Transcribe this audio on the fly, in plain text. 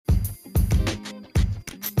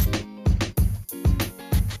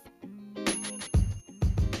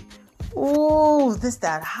Ooh, this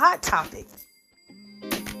that hot topic.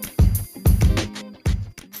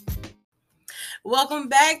 Welcome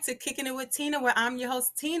back to Kicking It with Tina, where I'm your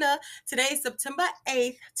host, Tina. Today is September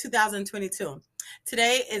 8th, 2022.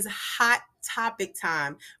 Today is hot topic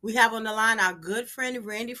time. We have on the line our good friend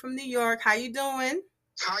Randy from New York. How you doing?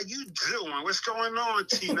 How you doing? What's going on,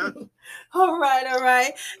 Tina? All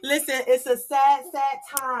right. Listen, it's a sad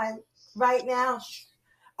time right now.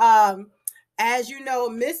 As you know,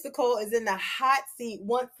 Mystikal is in the hot seat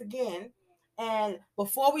once again. And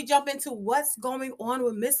before we jump into what's going on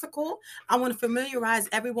with Mystikal, I want to familiarize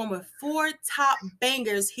everyone with 4 top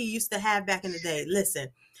bangers he used to have back in the day. Listen,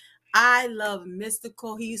 I love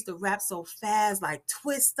Mystikal. He used to rap so fast, like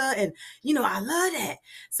Twister, and I love that.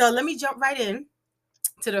 So let me jump right in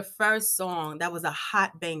to the first song that was a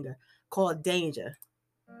hot banger called Danger.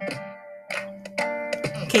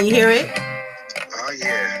 Can you hear it? Oh,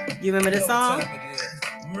 yeah. You remember the song?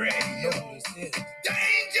 Danger!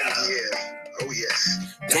 Yeah. Oh,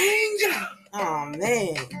 yes. Danger! Oh,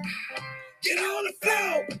 man. Get on the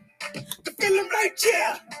floor. The feeling right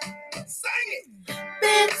here. Sing it.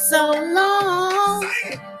 Been so long.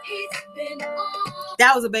 Sing it.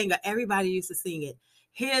 That was a banger. Everybody used to sing it.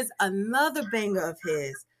 Here's another banger of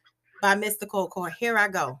his by Mystikal called Here I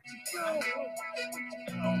Go.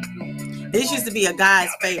 This used to be a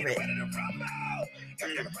guy's favorite.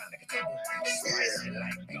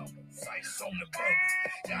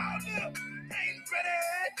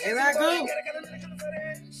 Here I go.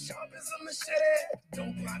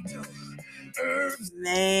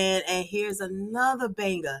 Man, and here's another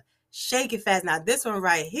banger. Shake It Fast. Now this one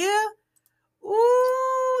right here.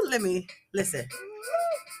 Ooh, let me listen.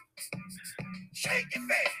 Shake it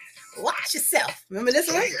fast. Watch yourself. Remember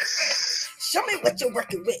this one? Show me what you're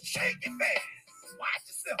working with. Shake it fast. Watch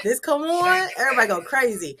yourself. This come on, everybody go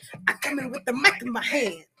crazy. I come in with the mic in my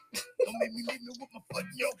hand. Don't make me leave me with my foot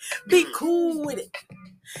in your. Be cool with it.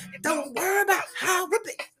 Don't worry about how I rip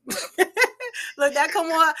it. Look, that come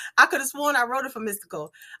on. I could have sworn I wrote it for Mystikal.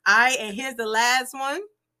 All right, and here's the last one.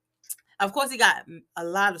 Of course, he got a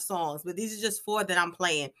lot of songs, but these are just 4 that I'm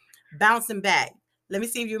playing. Bouncing Back. Let me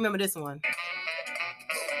see if you remember this one.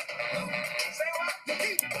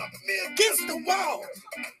 Against the wall.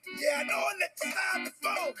 Yeah, I know I let the slide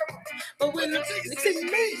before. But when it's in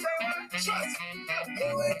me. Trust.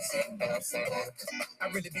 I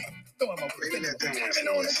really be throwing my weight. Slamming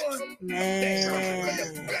on the one. Man.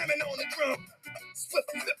 Slamming on the drum. Flip,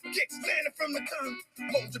 kicks landing from the tongue.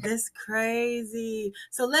 That's crazy.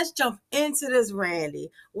 So let's jump into this,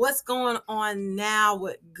 Randy. What's going on now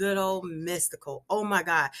with good old Mystikal? Oh my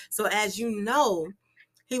God. So as you know,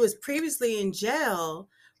 he was previously in jail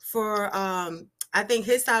for I think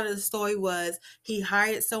his side of the story was he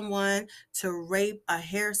hired someone to rape a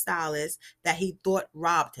hairstylist that he thought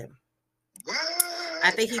robbed him. What?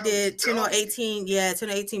 I think he did 10 or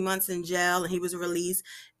 18 months in jail, and he was released.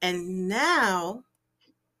 And now,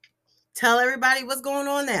 tell everybody what's going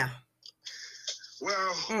on now.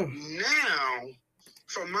 Well, now,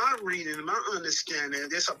 from my reading and my understanding,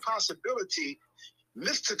 there's a possibility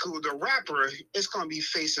Mystikal, the rapper, is going to be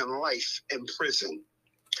facing life in prison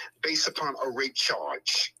based upon a rape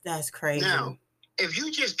charge. That's crazy. Now, if you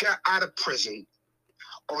just got out of prison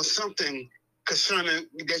on something concerning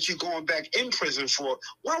that you're going back in prison for,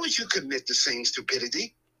 why would you commit the same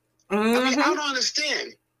stupidity? I mean, I don't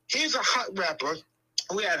understand. Here's a hot rapper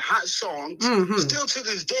who had hot songs, still to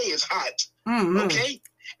this day is hot, okay?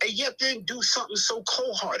 And yet then do something so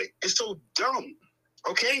cold-hearted and so dumb,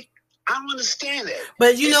 okay? I don't understand that.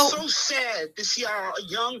 But it's so sad to see our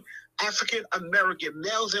young African-American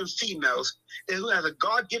males and females who have a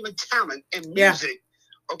God-given talent in music,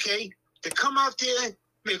 okay, to come out there,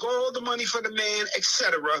 make all the money for the man,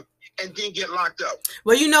 etc., and then get locked up.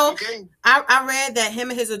 Well, I read that him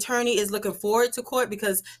and his attorney is looking forward to court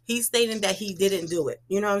because he's stating that he didn't do it.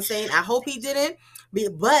 You know what I'm saying? I hope he didn't.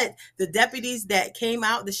 But the deputies that came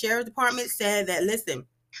out, the sheriff department, said that, listen,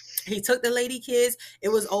 he took the lady kids. It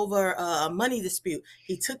was over a money dispute.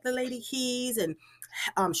 He took the lady keys and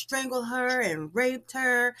strangled her and raped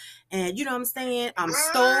her, and you know what I'm saying,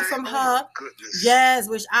 stole from her. Yes,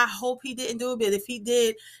 which I hope he didn't do it, but if he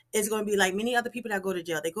did, it's going to be like many other people that go to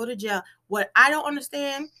jail. They go to jail. What I don't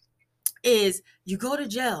understand is you go to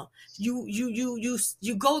jail,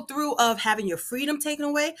 you go through of having your freedom taken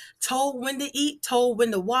away, told when to eat, told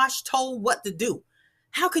when to wash, told what to do.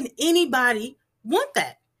 How can anybody want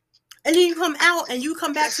that? And then you come out and you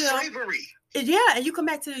come back to slavery. Yeah, and you come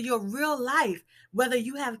back to your real life, whether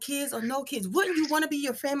you have kids or no kids. Wouldn't you want to be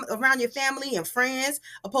your around your family and friends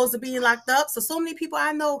opposed to being locked up? So many people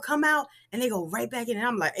I know come out and they go right back in, and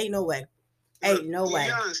I'm like, ain't no way. Ain't no way.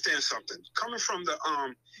 You understand something? Coming from the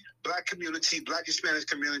black community, black Hispanic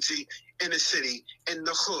community in the city, in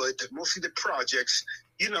the hood, mostly the projects.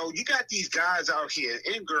 You know, you got these guys out here,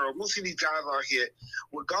 and girls, mostly these guys out here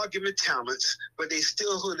with God-given talents, but they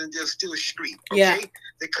still hood and they're still street. Okay? Yeah.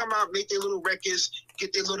 They come out, make their little records,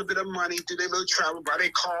 get their little bit of money, do their little travel, buy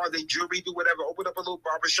their car, their jewelry, do whatever, open up a little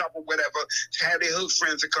barbershop or whatever, have their hood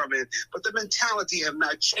friends to come in. But the mentality have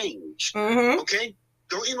not changed. Okay?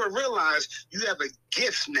 Don't even realize you have a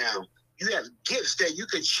gift now. You have gifts that you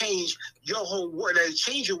can change your whole world, that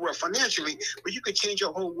change your world financially, but you can change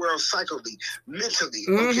your whole world psychically, mentally,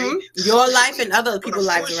 okay? Your life and other people's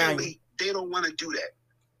lives around you. They don't want to do that.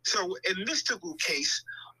 So in Mystikal case,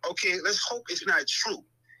 okay, let's hope it's not true.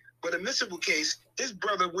 But in Mystikal case, this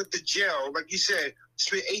brother went to jail, like you said,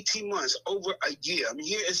 spent 18 months, over a year, a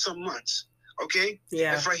year and some months. Okay?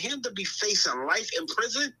 Yeah. And for him to be facing life in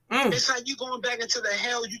prison, it's like you going back into the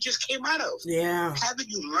hell you just came out of. Yeah. Haven't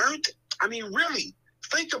you learned? I mean, really,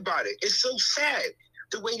 think about it. It's so sad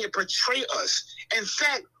the way they portray us. In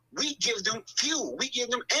fact, we give them fuel. We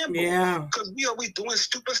give them ammo. Yeah. Because we always doing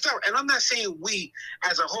stupid stuff. And I'm not saying we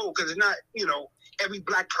as a whole, because it's not, you know, every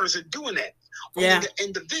black person doing that. Yeah. Only the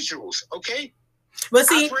individuals, okay? But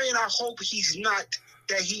see, I pray and I hope he's not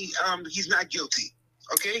guilty.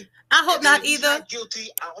 Okay? I hope not either. He's not guilty.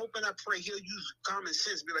 I hope and I pray he'll use common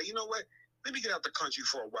sense. Be like, you know what? Let me get out the country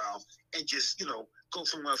for a while and just, you know, go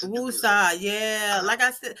somewhere else. Woosah, yeah. Like I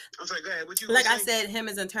said, I'm sorry, go ahead. What you like I said, him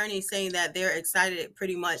as an attorney saying that they're excited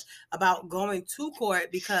pretty much about going to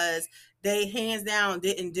court because they hands down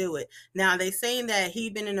didn't do it. Now they saying that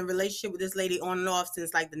he'd been in a relationship with this lady on and off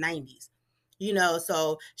since like the 90s. You know,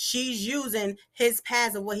 so she's using his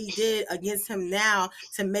past of what he did against him now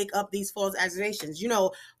to make up these false accusations. You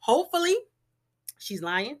know, hopefully she's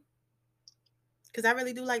lying. Because I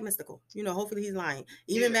really do like Mystikal. You know, hopefully he's lying.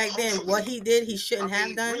 Even back then, what he did, he shouldn't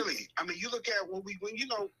have done. Really, I mean, you look at when you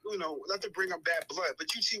know, not to bring up bad blood,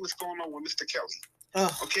 but you see what's going on with Mr. Kelly.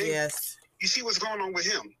 Oh, okay. Yes. You see what's going on with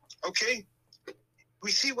him. Okay.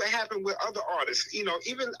 We see what happened with other artists. You know,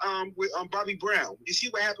 even with Bobby Brown. You see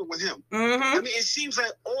what happened with him. I mean, it seems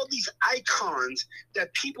like all these icons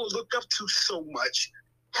that people look up to so much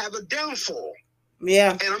have a downfall.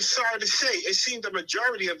 Yeah. And I'm sorry to say, it seems the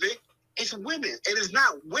majority of it. It's women. It is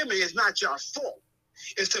not women. It's not your fault.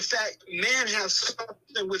 It's the fact man has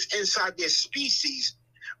something within inside their species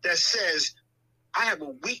that says, I have a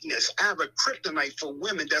weakness. I have a kryptonite for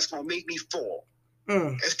women that's going to make me fall.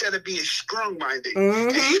 Instead of being strong-minded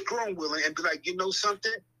and strong-willing and be like, you know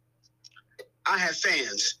something? I have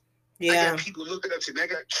fans. Yeah. I got people looking up to me. I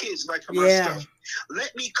got kids like my stuff.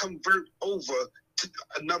 Let me convert over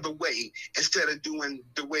another way instead of doing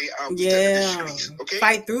the way the streets, okay?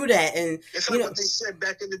 Fight through that. And it's like what they said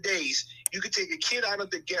back in the days. You can take a kid out of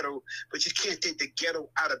the ghetto, but you can't take the ghetto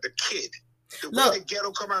out of the kid. The way the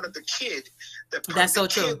ghetto come out of the kid, the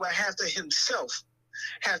kid will have to himself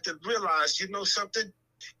have to realize, you know something?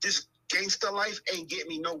 This gangster life ain't get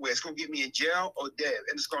me nowhere. It's going to get me in jail or dead.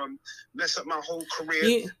 And it's going to mess up my whole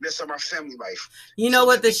career, mess up my family life. You know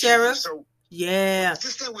what the sheriff?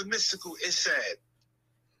 This thing with Mystikal is sad.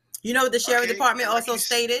 You know what the sheriff department also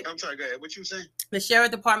stated? I'm sorry, go ahead. What you saying? The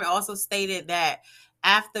sheriff department also stated that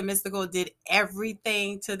after Mystikal did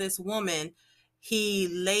everything to this woman, he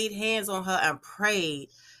laid hands on her and prayed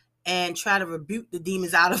and tried to rebuke the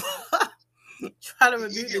demons out of her. What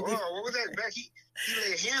was that? He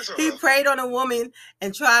laid hands on her. He prayed on a woman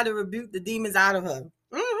and tried to rebuke the demons out of her.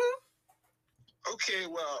 Okay,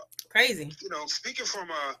 well, crazy. You know, speaking from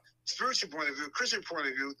a spiritual point of view, Christian point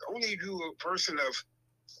of view, only if you're a person of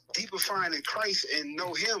deeper find in Christ and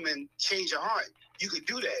know Him and change your heart, you could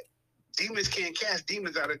do that. Demons can't cast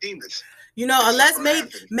demons out of demons. You know, unless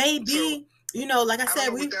maybe you know, like I said,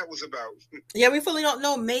 what that was about. Yeah, we fully don't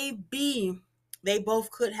know. Maybe they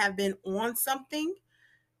both could have been on something,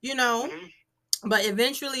 you know, but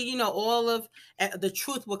eventually, you know, all of the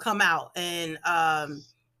truth will come out. And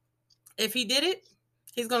if he did it,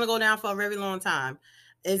 he's going to go down for a very long time.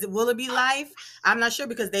 Will it be life? I'm not sure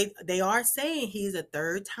because they are saying he's a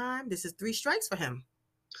third time. This is 3 strikes for him.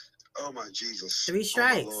 Oh my Jesus. 3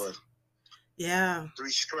 strikes. Oh my Lord. Yeah.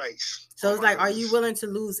 3 strikes. So it's like, are you willing to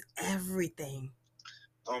lose everything?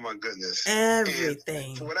 Oh my goodness. Everything.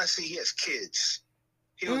 And for what I see, he has kids.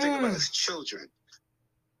 He don't think about his children.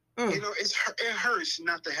 You know, it hurts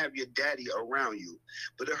not to have your daddy around you,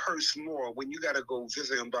 but it hurts more when you got to go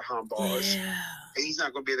visit him behind bars. Yeah. And he's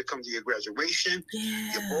not going to be able to come to your graduation,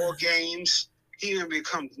 your ball games. He ain't going to be able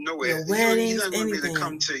to come nowhere. Your weddings, he's not going to be able anything. to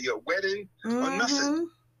come to your wedding or nothing.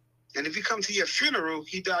 And if you come to your funeral,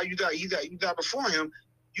 you die before him,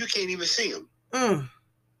 you can't even see him. And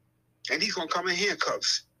and he's gonna come in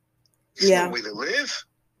handcuffs. It's Yeah. no way to live.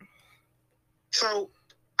 So,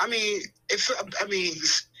 I mean, it's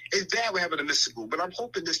bad we're having a Mystikal, but I'm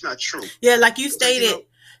hoping it's not true. Yeah, like you stated,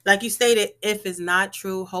 if it's not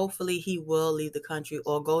true, hopefully he will leave the country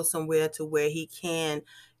or go somewhere to where he can,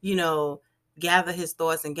 gather his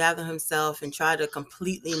thoughts and gather himself and try to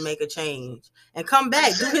completely make a change and come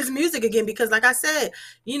back, do his music again. Because like I said,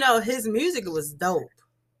 his music was dope.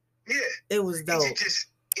 Yeah. It was dope. He should just,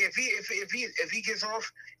 if he gets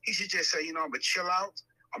off, he should just say, I'm gonna chill out.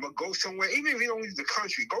 I'm gonna go somewhere, even if you don't leave the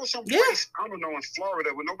country, go someplace, I don't know, in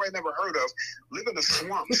Florida where nobody never heard of, live in the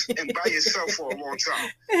swamps and by yourself for a long time.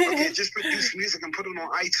 Okay, just produce music and put it on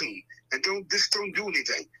iTunes. And don't do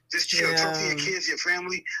anything. Just chill. Talk to your kids, your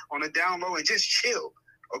family on the down low and just chill.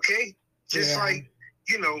 Okay? Just like,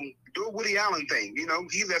 do a Woody Allen thing.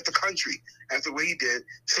 He left the country after what he did.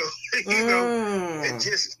 So, and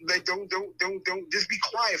just like don't just be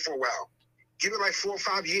quiet for a while. Give it like 4 or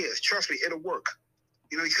 5 years. Trust me, it'll work.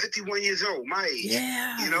 He's 51 years old, my age.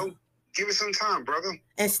 Yeah. Give it some time, brother.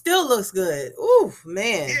 And still looks good. Ooh,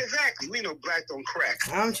 man. Yeah, exactly. We know black don't crack.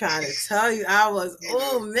 I'm trying to tell you, I was,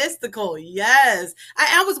 Mystikal. Yes.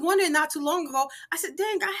 I was wondering not too long ago. I said,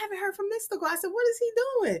 dang, I haven't heard from Mystikal. I said, what is he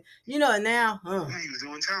doing? And now, he was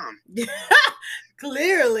doing time.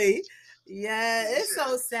 Clearly. Yeah, it's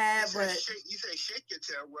so sad, but you say shake your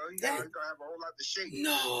tail. Well, you gotta have a whole lot to shake.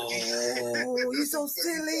 No, you're so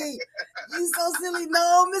silly. You're so silly.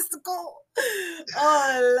 No, Mystikal.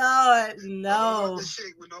 Oh Lord, no. To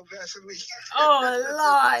shake with no Vaseline.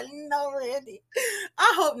 Oh Lord, no, Randy.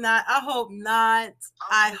 I hope not. I hope not.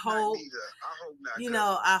 I hope.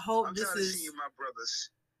 I hope I'm this tired is. Of seeing my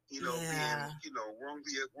brothers, being,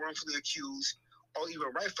 wrongfully accused or even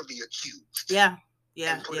rightfully accused. Yeah.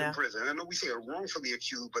 And put in prison. I know we say wrongfully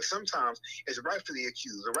accused, but sometimes it's rightfully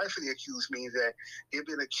accused. The rightfully accused means that they've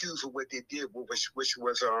been accused of what they did, which was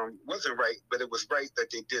wasn't right, but it was right that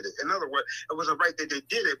they did it. In other words, it wasn't right that they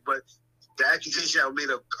did it, but the accusation that was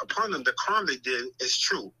made upon them, the crime they did, is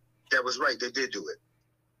true. That was right. They did do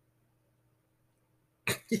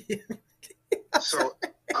it. So,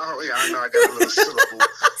 I know I got a little syllable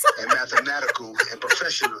and mathematical and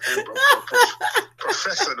professional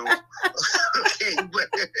professional. Okay, but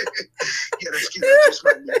excuse me, just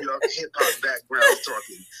my New York hip hop background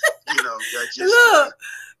talking. Look,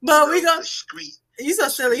 but we go. You so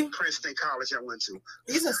silly. Princeton College I went to.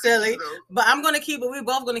 You so silly. But I'm gonna keep it. We're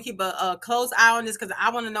both gonna keep a close eye on this because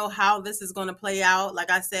I want to know how this is gonna play out.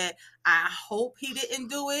 Like I said, I hope he didn't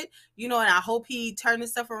do it. And I hope he turned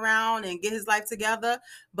his stuff around and get his life together.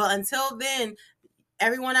 But until then,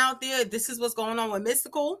 everyone out there, this is what's going on with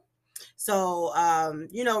Mystikal. So,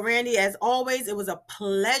 Randy, as always, it was a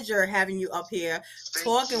pleasure having you up here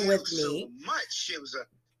talking with me. So much. It was a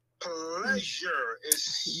pleasure.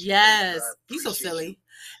 Yes, you're so silly.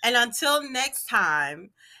 And until next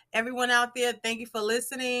time, everyone out there, thank you for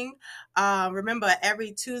listening. Remember,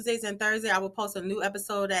 every Tuesdays and Thursdays, I will post a new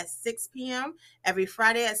episode at 6 p.m. Every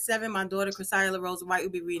Friday at 7, my daughter, Chrisaya LaRose White,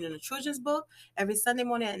 will be reading a children's book. Every Sunday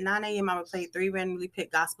morning at 9 a.m., I will play 3 randomly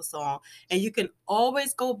picked gospel songs. And you can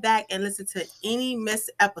always go back and listen to any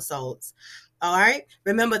missed episodes. All right?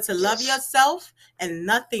 Remember to love yourself, and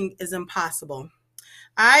nothing is impossible.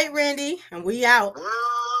 All right, Randy, and we out.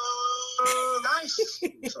 Nice.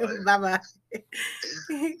 Bye-bye.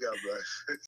 God bless.